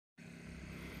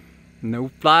No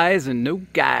flies and no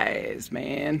guys,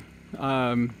 man.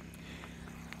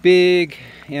 Big,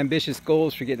 ambitious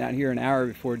goals for getting out here an hour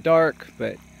before dark,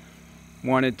 but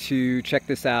wanted to check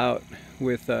this out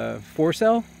with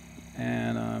 4-cell.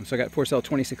 And so I got 4-cell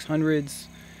 2600s,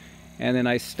 and then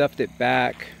I stuffed it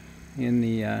back in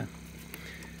the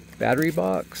battery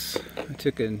box. I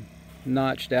took and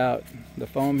notched out the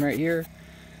foam right here,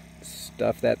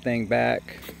 stuffed that thing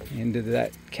back into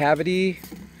that cavity,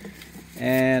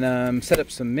 and set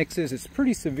up some mixes. It's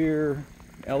pretty severe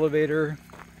elevator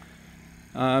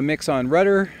mix on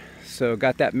rudder, so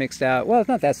got that mixed out. Well, it's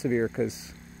not that severe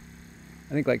because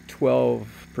I think like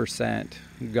 12%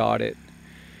 got it.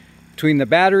 Between the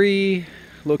battery,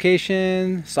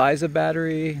 location, size of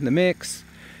battery, the mix,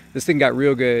 this thing got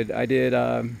real good. I did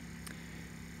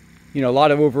you know, a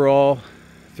lot of overall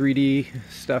 3D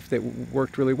stuff that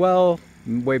worked really well,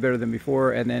 way better than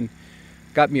before, and then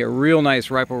got me a real nice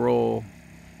rifle roll,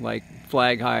 like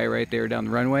flag high right there down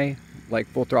the runway, like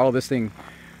full throttle. This thing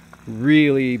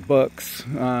really books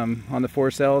on the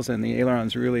 4-cells, and the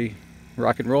ailerons really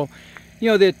rock and roll. You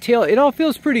know, the tail, it all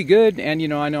feels pretty good, and you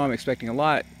know, I know I'm expecting a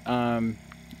lot,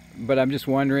 but I'm just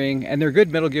wondering, and they're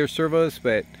good Metal Gear servos,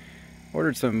 but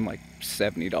ordered some like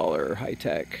 $70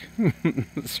 high-tech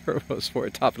servos for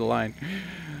it, top of the line.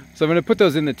 So I'm going to put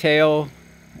those in the tail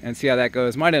and see how that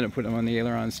goes. Might end up putting them on the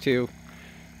ailerons too.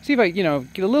 See if I, you know,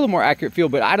 get a little more accurate feel,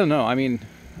 but I don't know. I mean,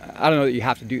 I don't know that you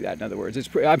have to do that, in other words.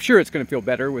 I'm sure it's going to feel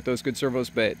better with those good servos,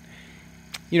 but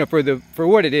you know, for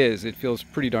what it is, it feels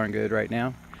pretty darn good right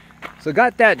now. So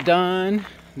got that done.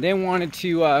 Then wanted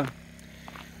to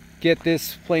get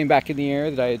this plane back in the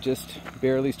air that I had just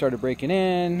barely started breaking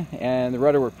in, and the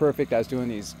rudder worked perfect. I was doing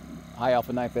these high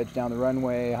alpha knife edge down the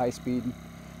runway, high speed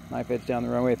knife edge down the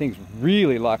runway. Things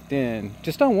really locked in.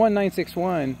 Just on one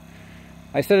 961.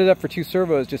 I set it up for 2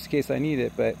 servos just in case I need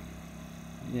it, but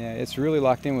yeah, it's really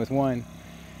locked in with one.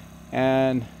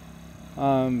 And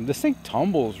this thing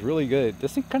tumbles really good.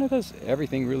 This thing kind of does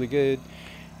everything really good.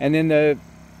 And then the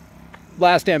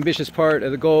last ambitious part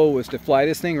of the goal was to fly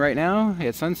this thing right now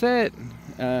at sunset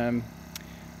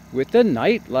with the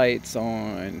night lights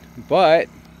on. But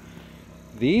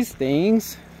these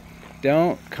things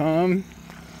don't come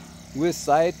with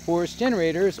side force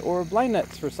generators or blind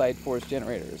nuts for side force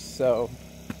generators. So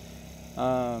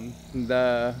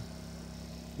the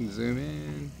zoom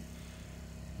in,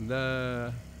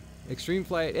 the Extreme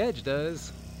Flight Edge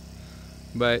does,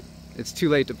 but it's too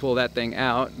late to pull that thing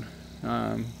out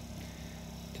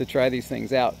to try these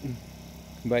things out.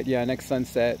 But yeah, next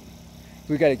sunset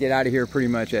we got to get out of here pretty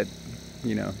much at,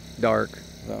 you know, dark.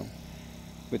 So,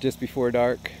 but just before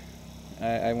dark,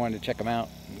 I wanted to check them out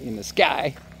in the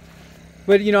sky.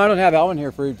 But you know, I don't have Alvin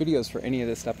here for videos for any of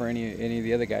this stuff or any of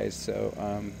the other guys,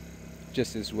 so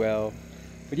just as well.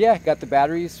 But yeah, got the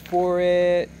batteries for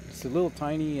it. It's a little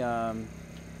tiny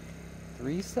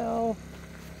 3-cell.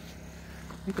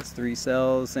 I think it's 3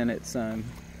 cells, and it's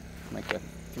like a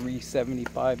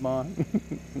 375 mod.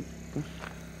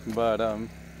 But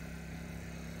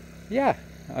yeah,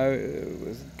 I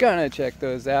was gonna check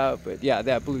those out, but yeah,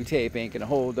 that blue tape ain't gonna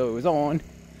hold those on.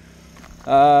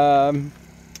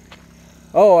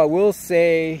 Oh, I will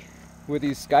say with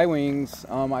these Skywings,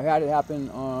 I've had it happen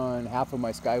on half of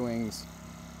my Skywings.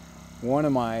 One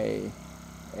of my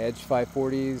Edge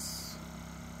 540s,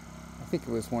 I think it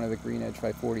was one of the green Edge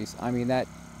 540s. I mean, that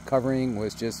covering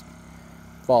was just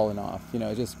falling off, you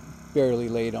know, just barely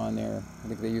laid on there. I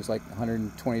think they use like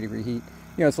 120-degree heat.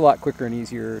 You know, it's a lot quicker and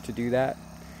easier to do that.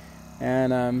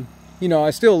 And you know, I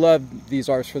still love these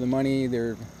R's for the money.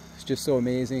 They're just so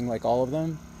amazing, like all of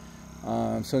them.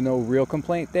 So no real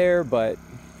complaint there, but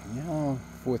you know,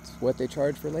 with what they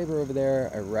charge for labor over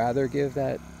there, I'd rather give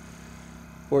that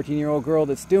 14-year-old girl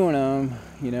that's doing them,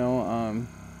 you know,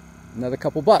 another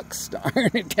couple bucks to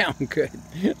iron it down good.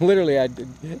 Literally, I'd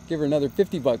give her another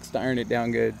 50 bucks to iron it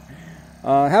down good.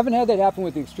 Haven't had that happen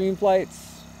with the Extreme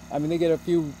Flights. I mean, they get a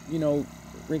few, you know,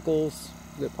 wrinkles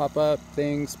that pop up,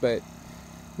 things, but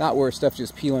not where stuff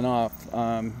just peeling off.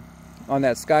 On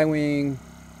that Skywing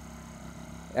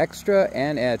Extra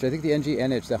and Edge, I think the NG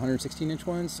and Edge, the 116-inch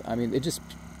ones, I mean, it just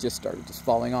started just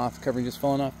falling off, covering just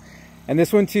falling off. And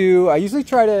this one too, I usually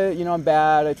try to, you know, I'm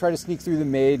bad, I try to sneak through the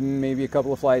maiden, maybe a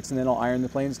couple of flights, and then I'll iron the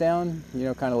planes down, you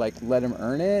know, kind of like let them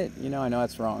earn it. You know, I know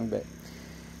that's wrong, but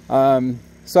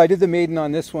so I did the maiden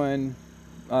on this one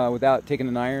without taking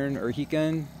an iron or heat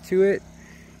gun to it.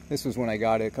 This was when I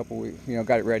got it a couple weeks, you know,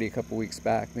 got it ready a couple weeks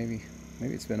back, maybe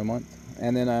it's been a month.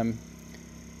 And then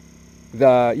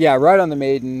yeah, right on the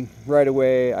maiden, right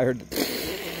away I heard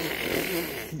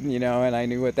the, you know, and I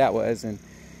knew what that was, and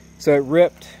so it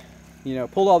ripped you know,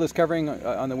 pulled all this covering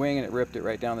on the wing and it ripped it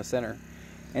right down the center.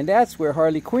 And that's where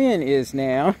Harley Quinn is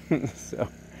now. So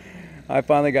I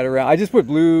finally got around. I just put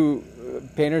blue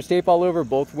painter's tape all over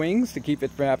both wings to keep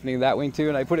it from happening to that wing too.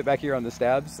 And I put it back here on the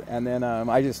stabs. And then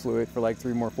I just flew it for like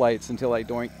 3 more flights until I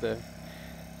dorked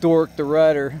the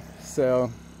rudder. So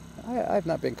I've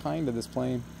not been kind to this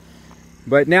plane.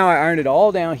 But now I ironed it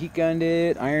all down, heat gunned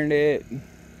it, ironed it.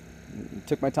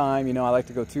 Took my time, you know, I like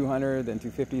to go 200, then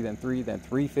 250, then 3, then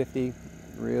 350.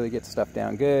 Really get stuff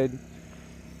down good.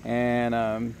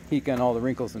 And heat gun all the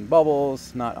wrinkles and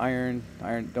bubbles, not iron.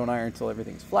 Don't iron until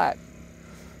everything's flat.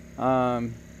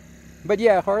 But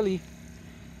yeah, Harley,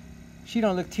 she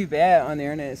don't look too bad on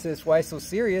there, and it says, why so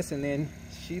serious? And then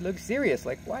she looks serious,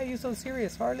 like, why are you so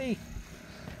serious, Harley?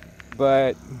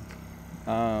 But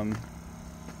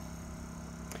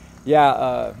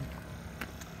yeah,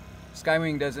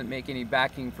 Skywing doesn't make any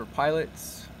backing for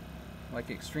pilots like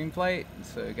Extreme Flight,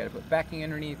 so you got to put backing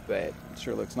underneath, but it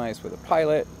sure looks nice with a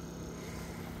pilot.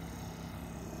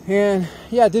 And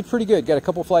yeah, did pretty good. Got a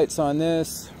couple flights on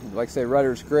this. Like I say,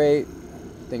 rudder's great.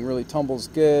 Thing really tumbles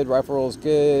good. Rifle roll's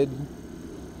good.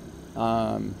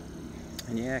 And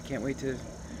yeah, I can't wait to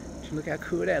look how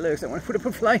cool that looks. I want to put up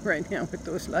a flight right now with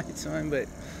those lights on, but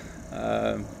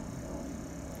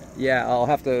yeah, I'll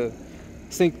have to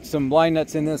sink some blind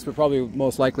nuts in this, but probably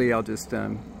most likely I'll just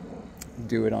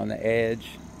do it on the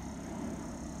Edge.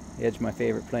 Edge, my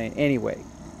favorite plane anyway.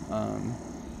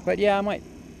 But yeah, I might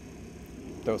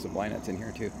throw some blind nuts in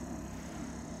here too,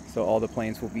 so all the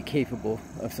planes will be capable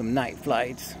of some night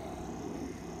flights.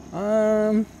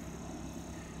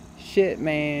 Shit,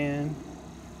 man,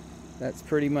 that's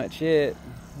pretty much it.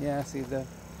 Yeah, see, the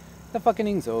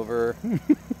fucking's over.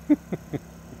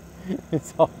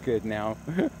 It's all good now.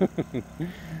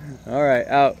 All right,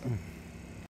 out.